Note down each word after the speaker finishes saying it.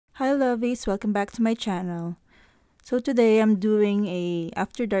Hi lovies, welcome back to my channel. So today I'm doing a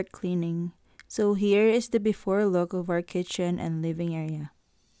after dark cleaning. So here is the before look of our kitchen and living area.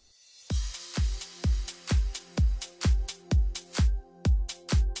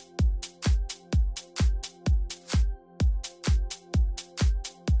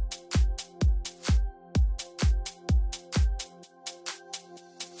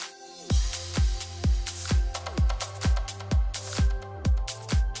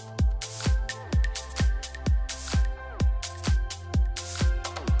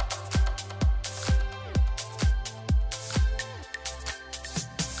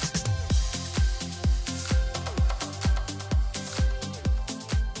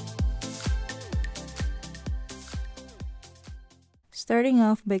 Starting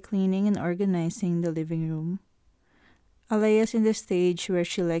off by cleaning and organizing the living room. Alea's in the stage where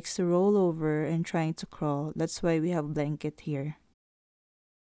she likes to roll over and trying to crawl. That's why we have blanket here.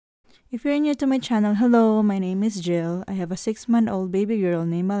 If you're new to my channel, hello, my name is Jill. I have a 6-month-old baby girl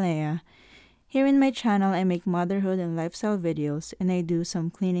named Alea. Here in my channel, I make motherhood and lifestyle videos, and I do some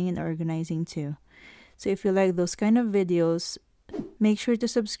cleaning and organizing too. So if you like those kind of videos, make sure to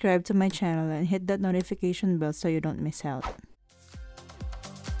subscribe to my channel and hit that notification bell so you don't miss out.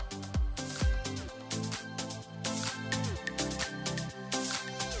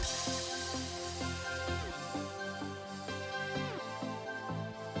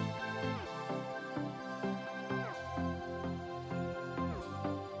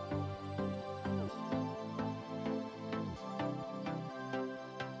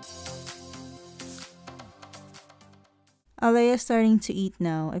 Alea's starting to eat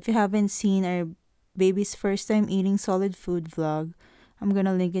now. If you haven't seen our baby's first time eating solid food vlog, I'm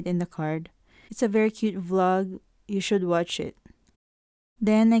gonna link it in the card. It's a very cute vlog. You should watch it.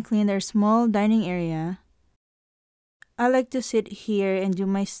 Then I cleaned our small dining area. I like to sit here and do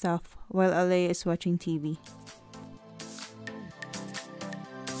my stuff while Alea is watching TV.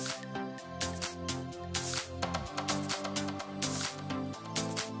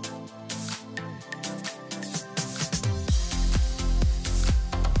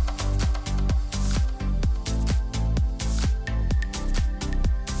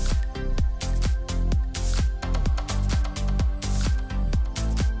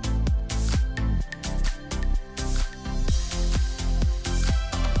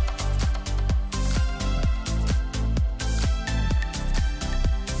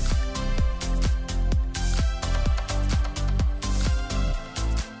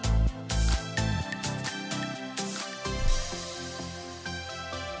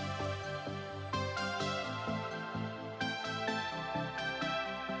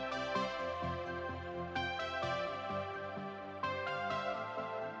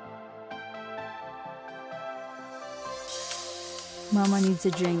 Mama needs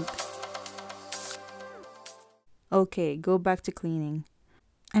a drink. Okay, go back to cleaning.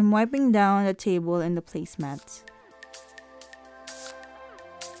 I'm wiping down the table and the placemats.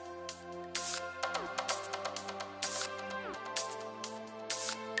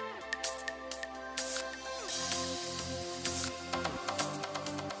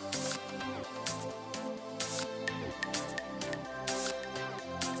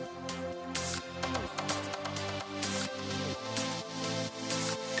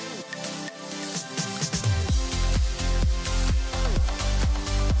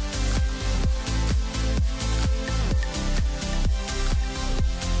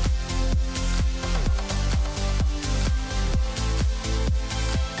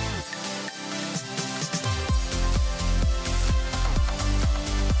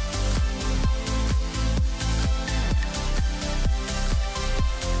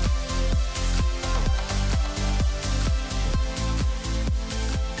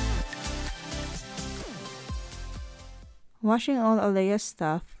 Washing all Alea's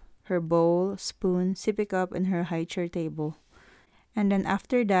stuff, her bowl, spoon, sippy cup, and her high chair table. And then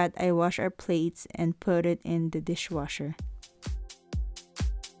after that, I wash our plates and put it in the dishwasher.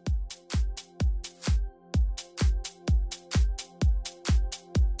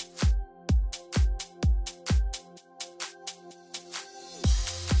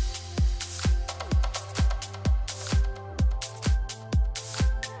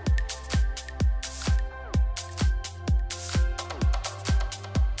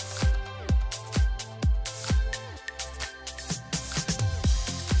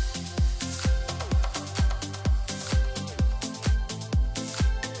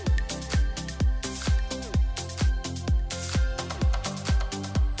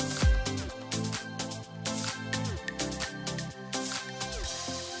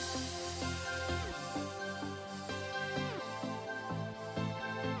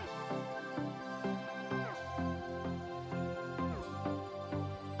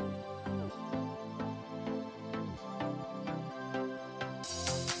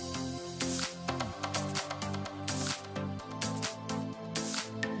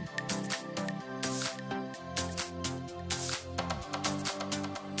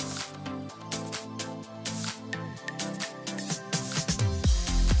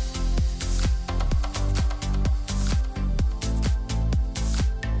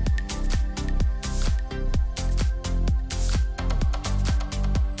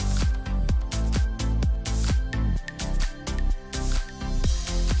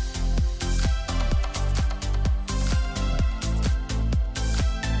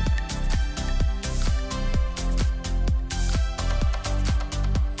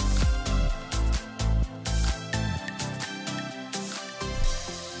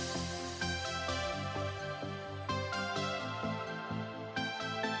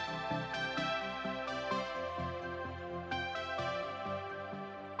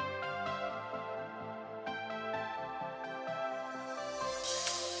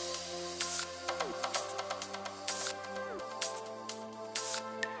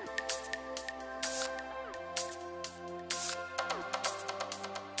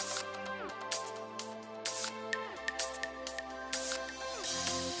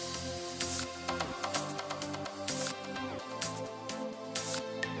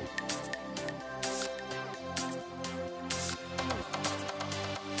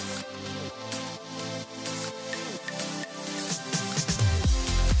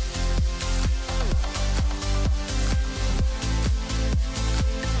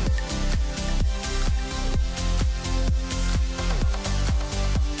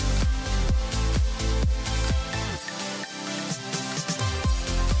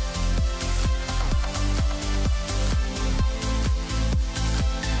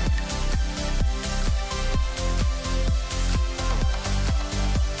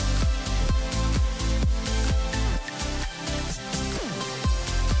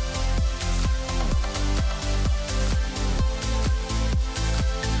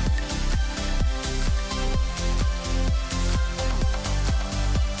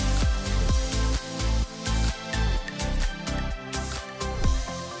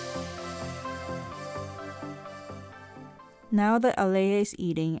 Now that Alea is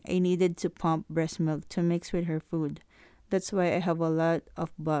eating, I needed to pump breast milk to mix with her food. That's why I have a lot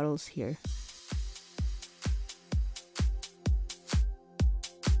of bottles here.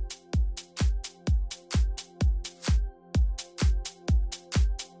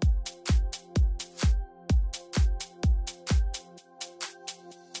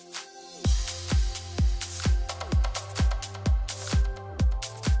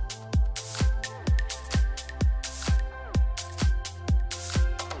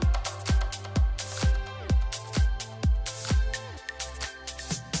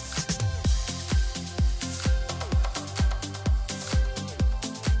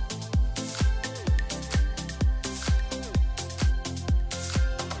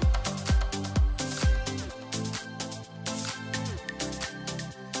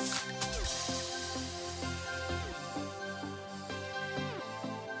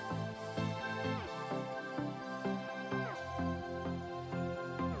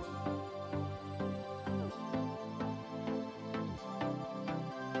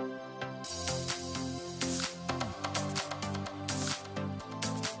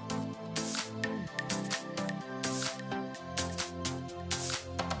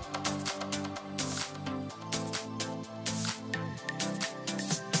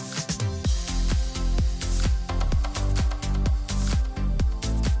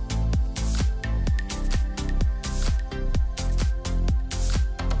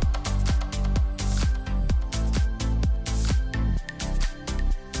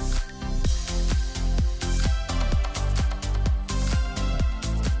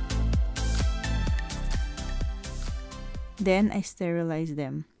 Then I sterilize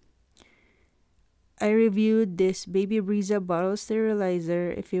them. I reviewed this Baby Breeza bottle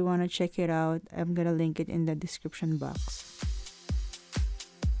sterilizer. If you want to check it out, I'm gonna link it in the description box.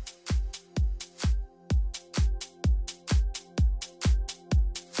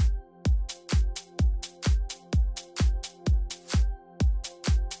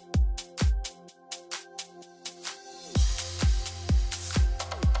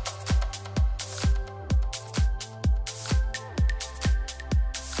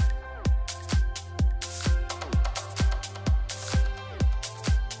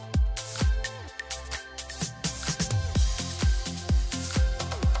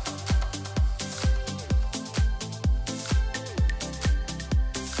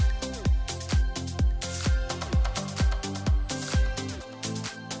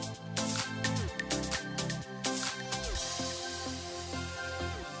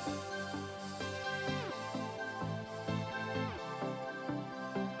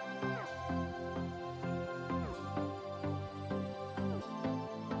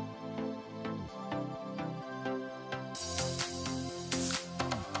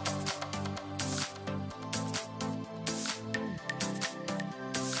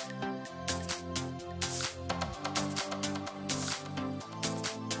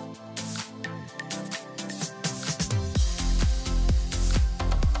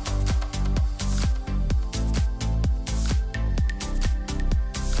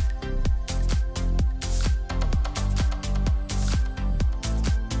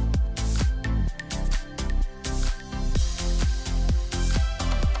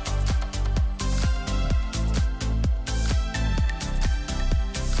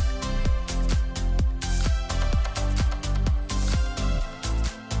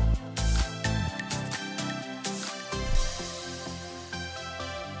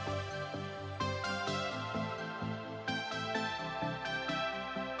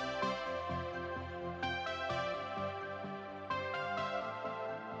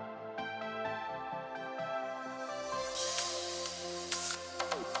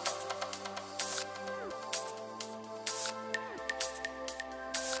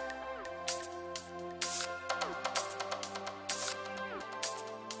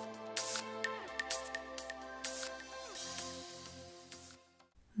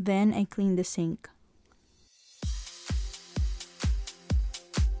 Then I clean the sink.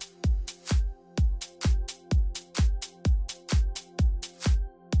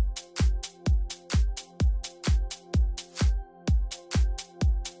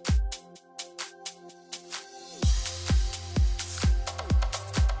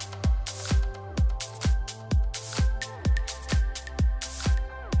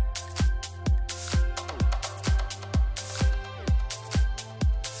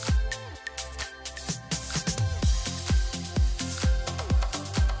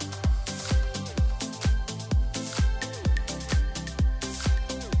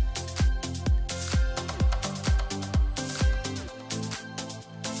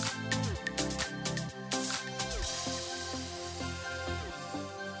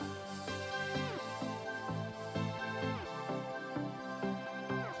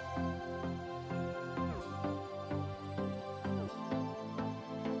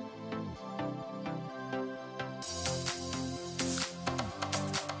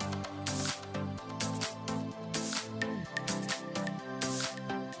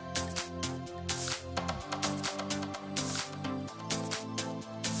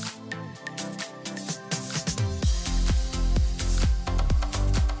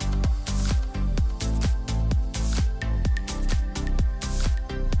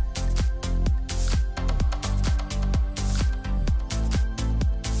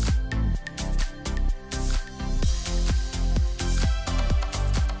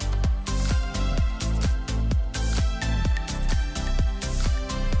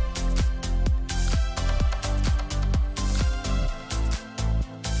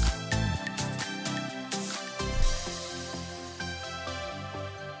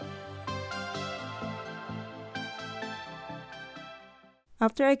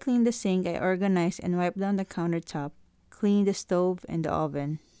 After I clean the sink, I organize and wipe down the countertop, clean the stove and the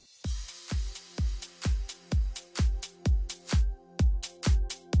oven.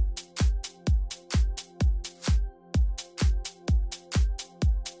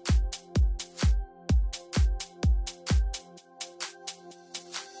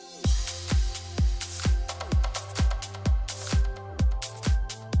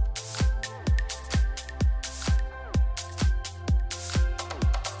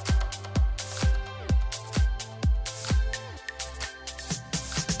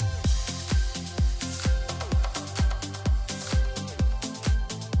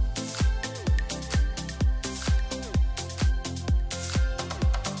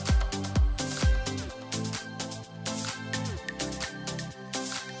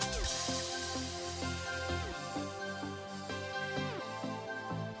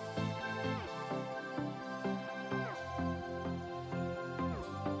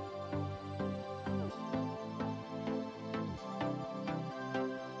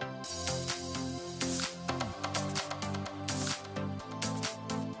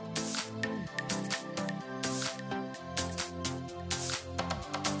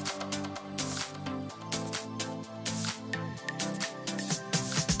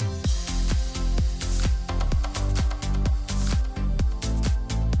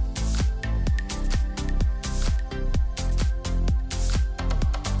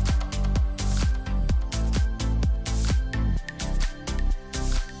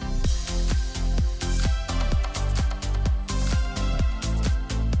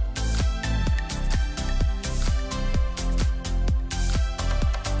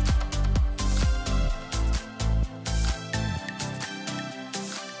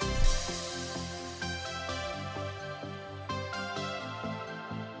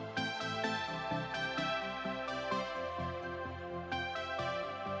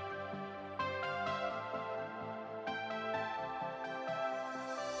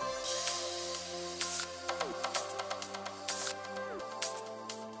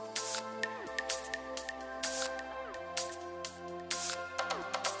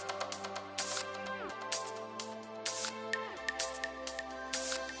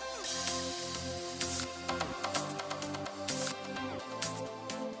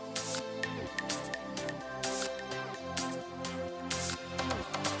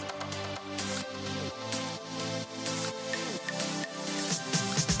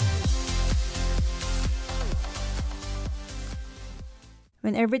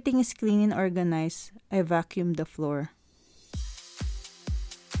 When everything is clean and organized, I vacuum the floor.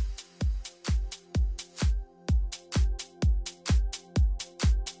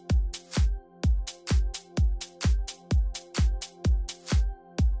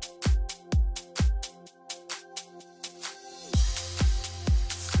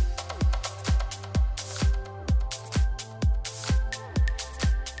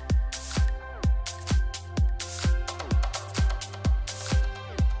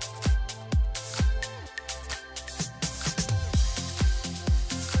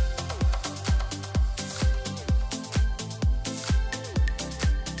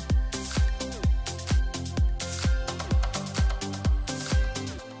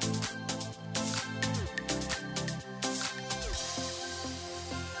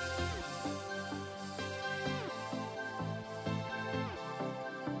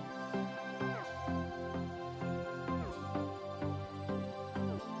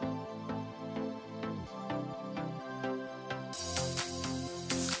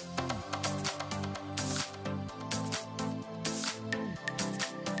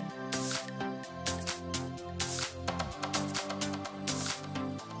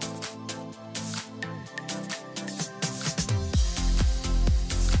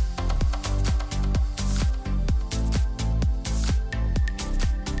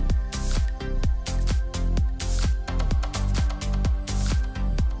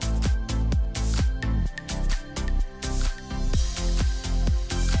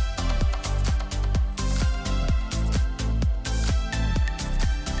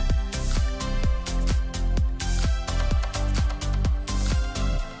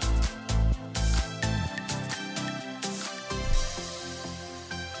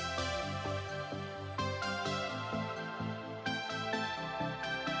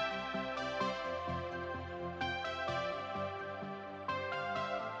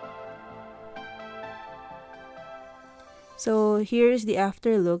 So here's the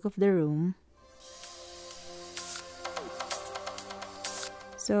after look of the room.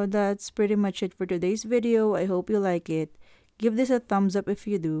 So that's pretty much it for today's video. I hope you like it. Give this a thumbs up if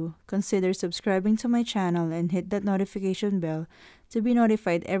you do. Consider subscribing to my channel and hit that notification bell to be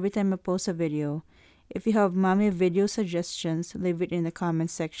notified every time I post a video. If you have mommy video suggestions, leave it in the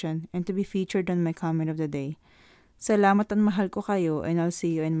comment section and to be featured on my comment of the day. Salamat at mahal ko kayo, and I'll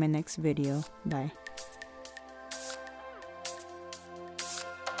see you in my next video. Bye.